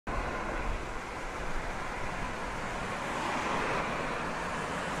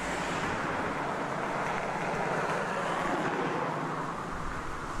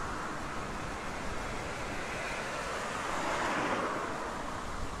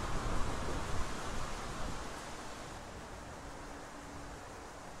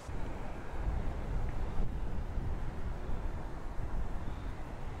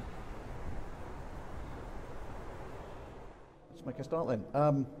Let's make a start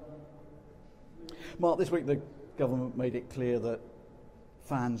then. Mark, this week the government made it clear that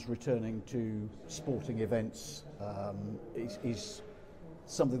fans returning to sporting events is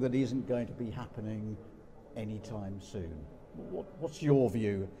something that isn't going to be happening anytime soon. What's your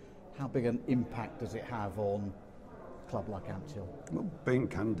view? How big an impact does it have on a club like Ampthill? Well, being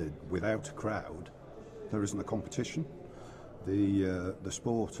candid, without a crowd, there isn't a competition. The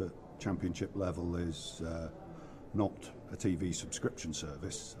sport at championship level is not a TV subscription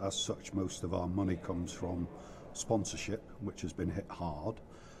service. As such, most of our money comes from sponsorship, which has been hit hard,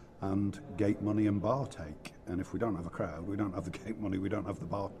 and gate money and bar take. And if we don't have a crowd, we don't have the gate money, we don't have the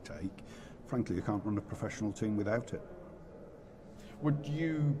bar take. Frankly, you can't run a professional team without it. Would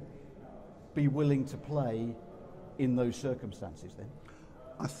you be willing to play in those circumstances then?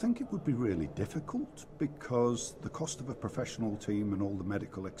 I think it would be really difficult because the cost of a professional team and all the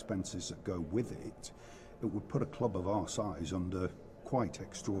medical expenses that go with it, it would put a club of our size under quite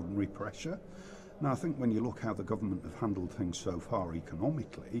extraordinary pressure. Now, I think when you look how the government have handled things so far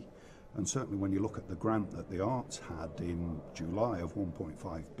economically, and certainly when you look at the grant that the arts had in July of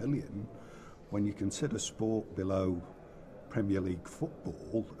 1.5 billion, when you consider sport below Premier League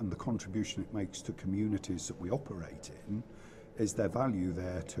football and the contribution it makes to communities that we operate in, is there value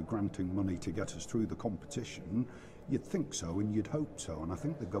there to granting money to get us through the competition? You'd think so and you'd hope so, and I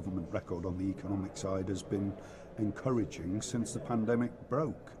think the government record on the economic side has been encouraging since the pandemic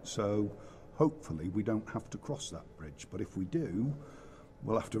broke. So hopefully we don't have to cross that bridge, but if we do,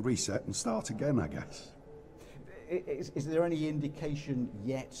 we'll have to reset and start again, I guess. Is there any indication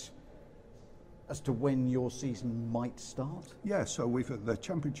yet as to when your season might start? Yeah, so the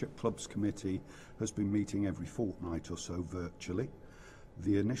Championship Clubs Committee has been meeting every fortnight or so virtually.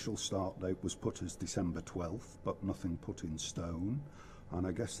 The initial start date was put as December 12th, but nothing put in stone. And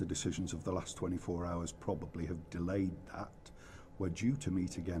I guess the decisions of the last 24 hours probably have delayed that. We're due to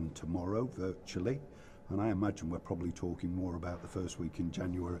meet again tomorrow virtually, and I imagine we're probably talking more about the first week in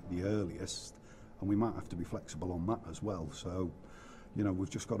January at the earliest, and we might have to be flexible on that as well. So, you know, we've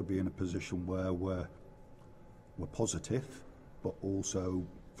just got to be in a position where we're positive, but also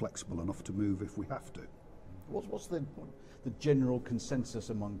flexible enough to move if we have to. What's the general consensus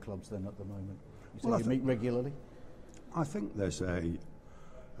among clubs then at the moment? You say Well, you meet regularly? I think there's a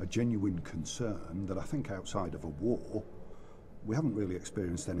genuine concern that I think outside of a war, we haven't really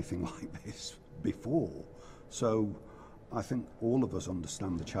experienced anything like this before. So I think all of us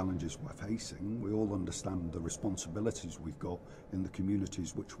understand the challenges we're facing. We all understand the responsibilities we've got in the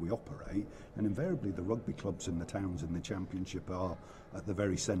communities which we operate, and invariably the rugby clubs in the towns in the Championship are at the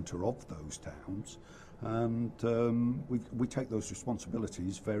very centre of those towns, and we take those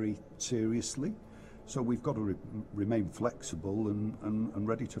responsibilities very seriously. So we've got to remain flexible and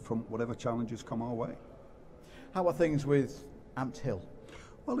ready to front whatever challenges come our way. How are things with Ampthill?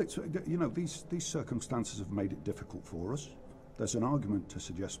 Well, it's, you know, these circumstances have made it difficult for us. There's an argument to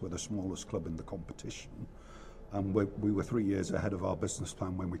suggest we're the smallest club in the competition, and we were 3 years ahead of our business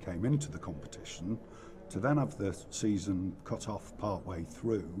plan when we came into the competition. To then have the season cut off part-way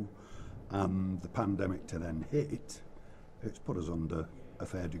through and the pandemic to then hit, it's put us under a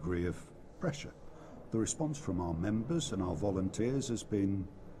fair degree of pressure. The response from our members and our volunteers has been,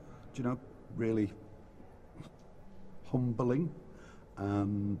 you know, really humbling,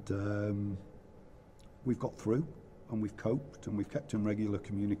 and we've got through and we've coped and we've kept in regular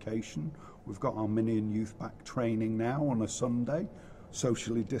communication. We've got our mini and youth back training now on a Sunday,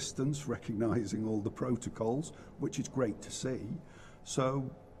 socially distanced, recognising all the protocols, which is great to see. So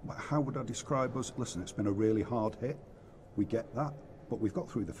how would I describe us? Listen, it's been a really hard hit, we get that, but we've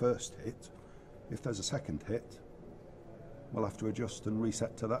got through the first hit. If there's a second hit, we'll have to adjust and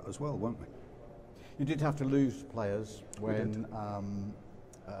reset to that as well, won't we? You did have to lose players when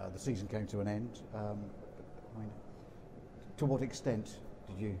the season came to an end. I mean, to what extent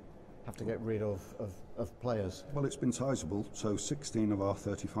did you have to get rid of players? Well, it's been sizable. So 16 of our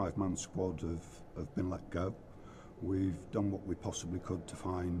 35-man squad have been let go. We've done what we possibly could to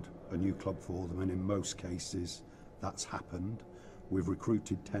find a new club for them, and in most cases that's happened. We've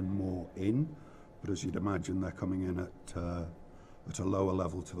recruited 10 more in, but as you'd imagine, they're coming in at a lower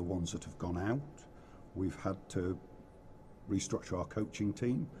level to the ones that have gone out. We've had to restructure our coaching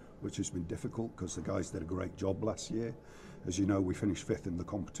team, which has been difficult because the guys did a great job last year. As you know, we finished 5th in the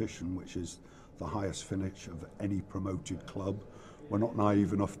competition, which is the highest finish of any promoted club. We're not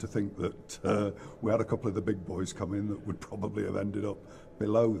naive enough to think that we had a couple of the big boys come in that would probably have ended up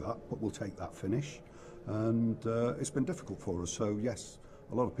below that, but we'll take that finish. And it's been difficult for us. So yes,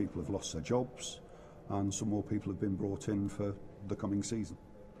 a lot of people have lost their jobs, and some more people have been brought in for the coming season.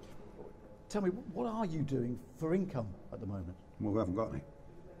 Tell me, what are you doing for income at the moment? Well, we haven't got any.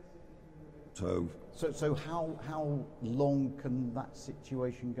 So how long can that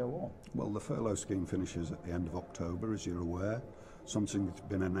situation go on? Well, the furlough scheme finishes at the end of October, as you're aware. Something that's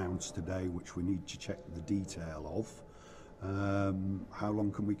been announced today, which we need to check the detail of. How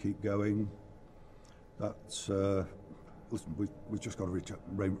long can we keep going? That's listen. We've just got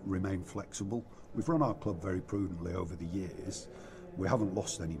to remain flexible. We've run our club very prudently over the years. We haven't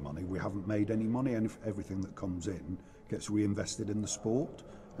lost any money. We haven't made any money, and everything that comes in gets reinvested in the sport,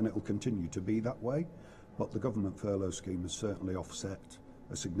 and it will continue to be that way. But the government furlough scheme has certainly offset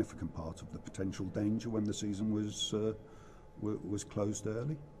a significant part of the potential danger when the season was closed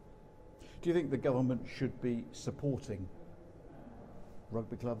early. Do you think the government should be supporting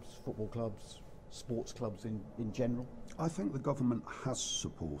rugby clubs, football clubs, sports clubs in general? I think the government has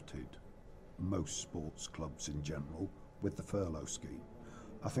supported most sports clubs in general with the furlough scheme.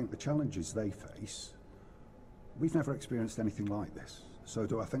 I think the challenges they face, we've never experienced anything like this. So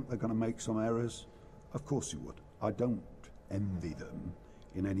do I think they're going to make some errors? Of course you would. I don't envy them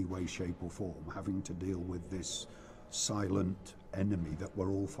in any way, shape or form, having to deal with this silent enemy that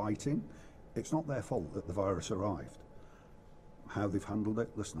we're all fighting. It's not their fault that the virus arrived. How they've handled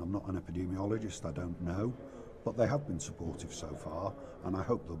it, listen, I'm not an epidemiologist, I don't know, but they have been supportive so far, and I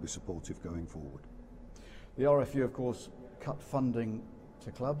hope they'll be supportive going forward. The RFU, of course, cut funding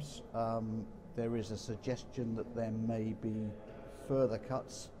to clubs. There is a suggestion that there may be further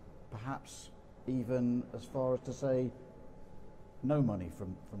cuts, perhaps even as far as to say no money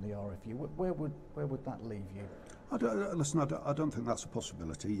from the RFU. Where would that leave you? I don't think that's a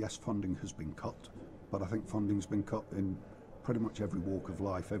possibility. Yes, funding has been cut, but I think funding's been cut in pretty much every walk of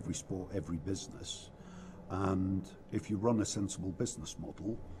life, every sport, every business. And if you run a sensible business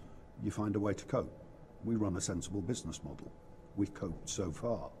model, you find a way to cope. We run a sensible business model. We've coped so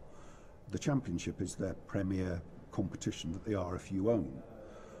far. The Championship is their premier competition that the RFU own.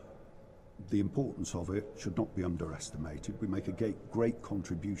 The importance of it should not be underestimated. We make a great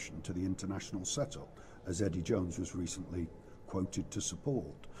contribution to the international setup, as Eddie Jones was recently quoted to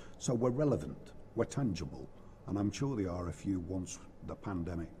support. So we're relevant, we're tangible, and I'm sure the RFU, once the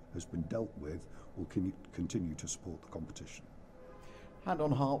pandemic has been dealt with, will continue to support the competition. Hand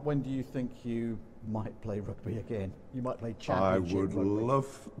on heart, when do you think you might play rugby again? You might play championship rugby. I would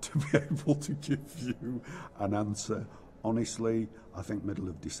love to be able to give you an answer. Honestly, I think middle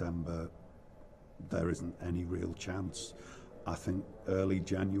of December, there isn't any real chance. I think early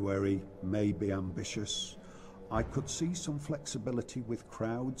January may be ambitious. I could see some flexibility with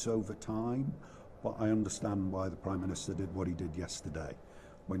crowds over time, but I understand why the Prime Minister did what he did yesterday.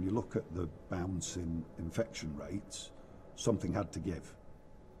 When you look at the bounce in infection rates, something had to give.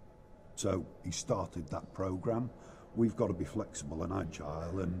 So he started that programme. We've got to be flexible and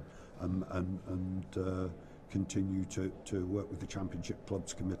agile and continue to work with the Championship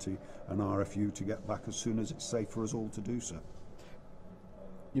Clubs Committee and RFU to get back as soon as it's safe for us all to do so.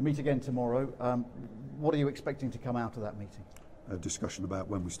 You meet again tomorrow. What are you expecting to come out of that meeting? A discussion about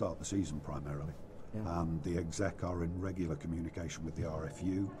when we start the season primarily. Yeah. And the exec are in regular communication with the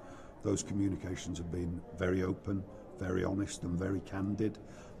RFU. Those communications have been very open, very honest and very candid,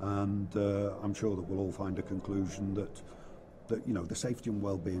 and I'm sure that we'll all find a conclusion that you know, the safety and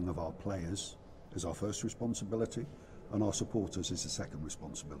well-being of our players is our first responsibility and our supporters is the second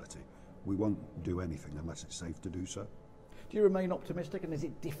responsibility. We won't do anything unless it's safe to do so. Do you remain optimistic, and is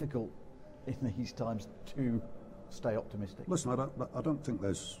it difficult in these times to stay optimistic? Listen, I don't think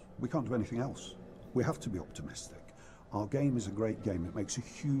we can't do anything else. We have to be optimistic. Our game is a great game. It makes a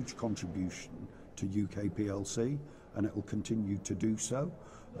huge contribution to UK PLC, and it will continue to do so.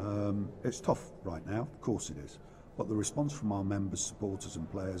 It's tough right now, of course it is, but the response from our members, supporters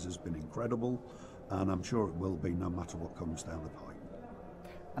and players has been incredible, and I'm sure it will be no matter what comes down the pipe.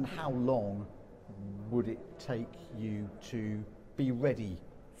 And how long would it take you to be ready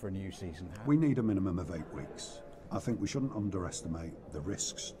for a new season? We need a minimum of 8 weeks. I think we shouldn't underestimate the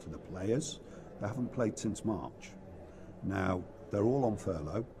risks to the players. They haven't played since March. Now, they're all on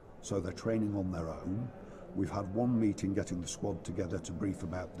furlough, so they're training on their own. We've had one meeting getting the squad together to brief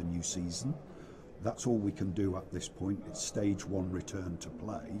about the new season. That's all we can do at this point. It's stage 1 return to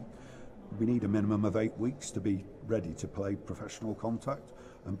play. We need a minimum of 8 weeks to be ready to play professional contact,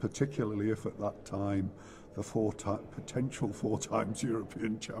 and particularly if at that time the potential 4 times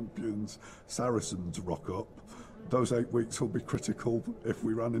European champions Saracens rock up. Those 8 weeks will be critical if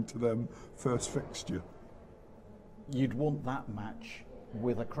we ran into them first fixture. You'd want that match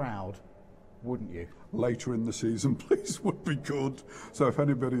with a crowd, wouldn't you? Later in the season, please, would be good. So if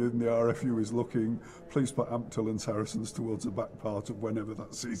anybody in the RFU is looking, please put Ampthill and Saracens towards the back part of whenever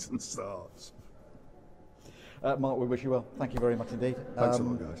that season starts. Mark, we wish you well. Thank you very much indeed. Thanks a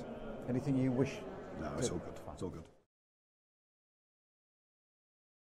lot, guys. Anything you wish? No, it's all good. It's all good.